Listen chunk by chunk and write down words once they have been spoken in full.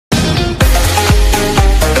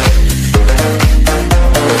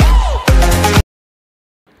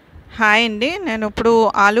Hi అండి. నేను ఇప్పుడు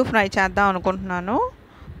ఆలూ ఫ్రై చేద్దాం అనుకుంటున్నాను.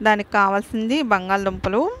 దానికి కావాల్సింది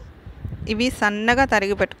బంగాళదుంపలు. ఇవి సన్నగా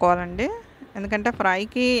తరిగి పెట్టుకోవాలండి. ఎందుకంటే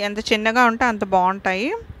ఫ్రైకి ఎంత చిన్నగా ఉంటే అంత బాగుంటాయి.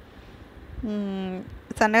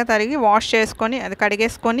 సన్నగా తరిగి వాష్ చేసుకొని అది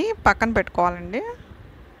కడిగేసుకొని పక్కన పెట్టుకోవాలండి.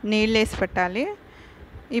 నీళ్ళు వేసి పెట్టాలి.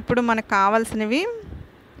 ఇప్పుడు మనకు కావాల్సినవి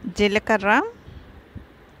జీలకర్ర,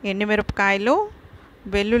 ఎండుమిరపకాయలు,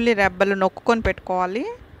 వెల్లుల్లి రెబ్బలు నొక్కుకొని పెట్టుకోవాలి,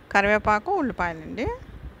 కరివేపాకు, ఉల్లిపాయలండి.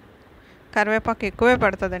 కరివేపాకు ఎక్కువే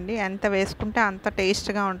పడుతుందండి. ఎంత వేసుకుంటే అంత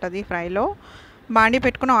టేస్ట్గా ఉంటుంది ఫ్రైలో. బాండీ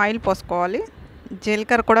పెట్టుకుని ఆయిల్ పోసుకోవాలి.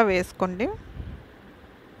 జీలకర్ర కూడా వేసుకోండి.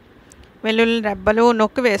 వెల్లుల్లి రెబ్బలు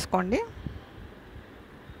నొక్కి వేసుకోండి.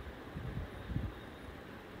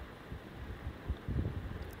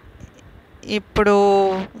 ఇప్పుడు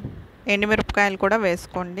ఎండుమిరపకాయలు కూడా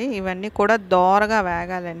వేసుకోండి. ఇవన్నీ కూడా దోరగా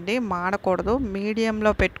వేగాలండి, మాడకూడదు.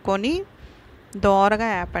 మీడియంలో పెట్టుకొని దోరగా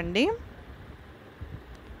వేపండి.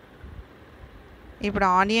 ఇప్పుడు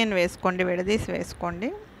ఆనియన్ వేసుకోండి, విడదీసి వేసుకోండి.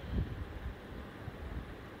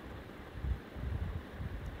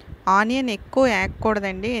 ఆనియన్ ఎక్కువ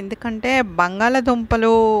వేయకూడదండి, ఎందుకంటే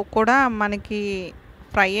బంగాళదుంపలు కూడా మనకి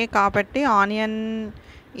ఫ్రైయే కాబట్టి ఆనియన్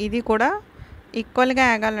ఇది కూడా ఈక్వల్గా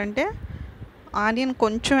వేగాలంటే ఆనియన్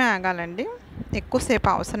కొంచెం వేగాలండి, ఎక్కువసేపు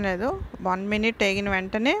అవసరం లేదు. 1 మినిట్ వేగిన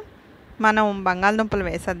వెంటనే మనం బంగాళదుంపలు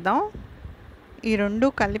వేసేద్దాం. ఈ రెండు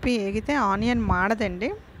కలిపి వేగితే ఆనియన్ మాడదండి.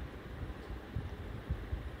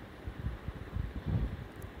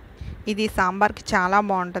 ఇది సాంబార్కి చాలా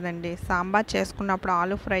బాగుంటుందండి. సాంబార్ చేసుకున్నప్పుడు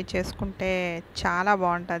ఆలూ ఫ్రై చేసుకుంటే చాలా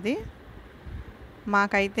బాగుంటుంది.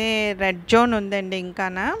 మాకైతే రెడ్ జోన్ ఉందండి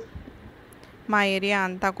ఇంకానా మా ఏరియా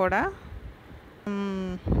అంతా కూడా.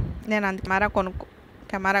 నేను అంత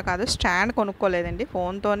కెమెరా కాదు, స్టాండ్ కొనుక్కోలేదండి.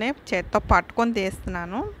 ఫోన్తోనే చేత్తో పట్టుకొని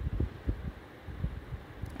తీస్తున్నాను,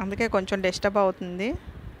 అందుకే కొంచెం డిస్టర్బ్ అవుతుంది.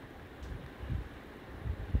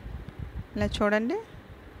 ఇలా చూడండి.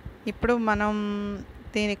 ఇప్పుడు మనం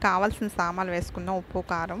దీనికి కావాల్సిన సామాన్లు వేసుకుందాం. ఉప్పు,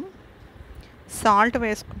 కారం, సాల్ట్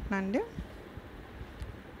వేసుకుంటున్నాను అండి.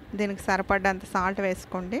 దీనికి సరిపడ్డంత సాల్ట్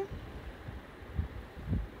వేసుకోండి.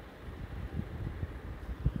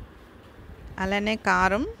 అలానే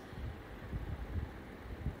కారం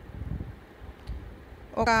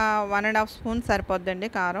ఒక 1.5 స్పూన్ సరిపోద్దండి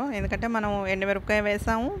కారం. ఎందుకంటే మనం ఎండుమిరపకాయ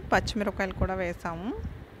వేసాము, పచ్చిమిరపకాయలు కూడా వేసాము.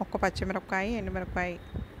 ఒక పచ్చిమిరపకాయ, ఎండుమిరపకాయ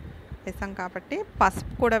వేసాం కాబట్టి.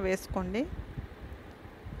 పసుపు కూడా వేసుకోండి.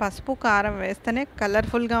 పసుపు, కారం వేస్తేనే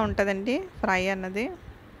కలర్ఫుల్గా ఉంటుందండి ఫ్రై అన్నది.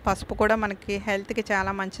 పసుపు కూడా మనకి హెల్త్కి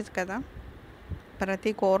చాలా మంచిది కదా.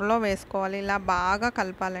 ప్రతి కూరలో వేసుకోవాలి. ఇలా బాగా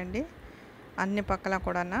కలపాలండి అన్ని పక్కల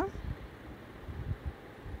కూడా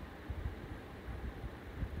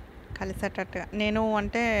కలిసేటట్టుగా. నేను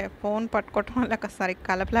అంటే ఫోన్ పట్టుకోవటం వల్ల సరిగ్గా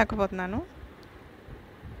కలపలేకపోతున్నాను.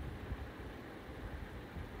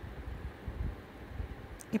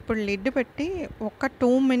 ఇప్పుడు లిడ్ పెట్టి ఒక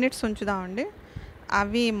 2 మినిట్స్ ఉంచుదామండి.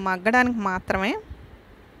 అవి మగ్గడానికి మాత్రమే.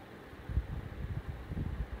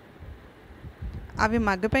 అవి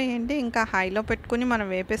మగ్గిపోయండి. ఇంకా హైలో పెట్టుకుని మనం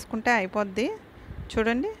వేపేసుకుంటే అయిపోద్ది.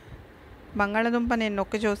 చూడండి, బంగాళదుంప నేను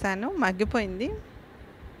నొక్కి చూశాను, మగ్గిపోయింది.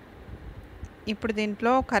 ఇప్పుడు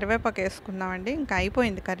దీంట్లో కరివేపాకు వేసుకుందామండి. ఇంకా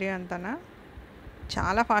అయిపోయింది కర్రీ అంతా.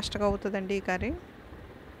 చాలా ఫాస్ట్గా అవుతుందండి ఈ కర్రీ,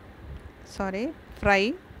 ఫ్రై.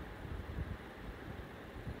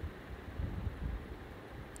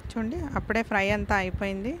 చూడండి, అప్పుడే ఫ్రై అంతా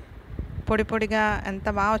అయిపోయింది. పొడి పొడిగా ఎంత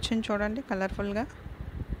బాగా వచ్చింది చూడండి, కలర్ఫుల్గా.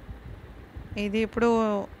 ఇది ఇప్పుడు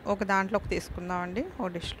ఒక దాంట్లోకి తీసుకుందామండి, ఒక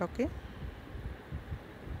డిష్లోకి.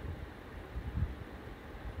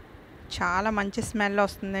 చాలా మంచి స్మెల్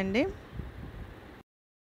వస్తుందండి.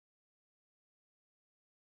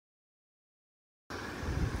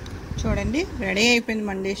 చూడండి, రెడీ అయిపోయింది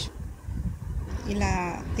మన డిష్. ఇలా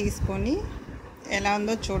తీసుకొని ఎలా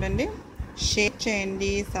ఉందో చూడండి. షేర్ చేయండి,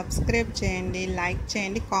 సబ్స్క్రైబ్ చేయండి, లైక్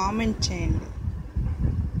చేయండి, కామెంట్ చేయండి.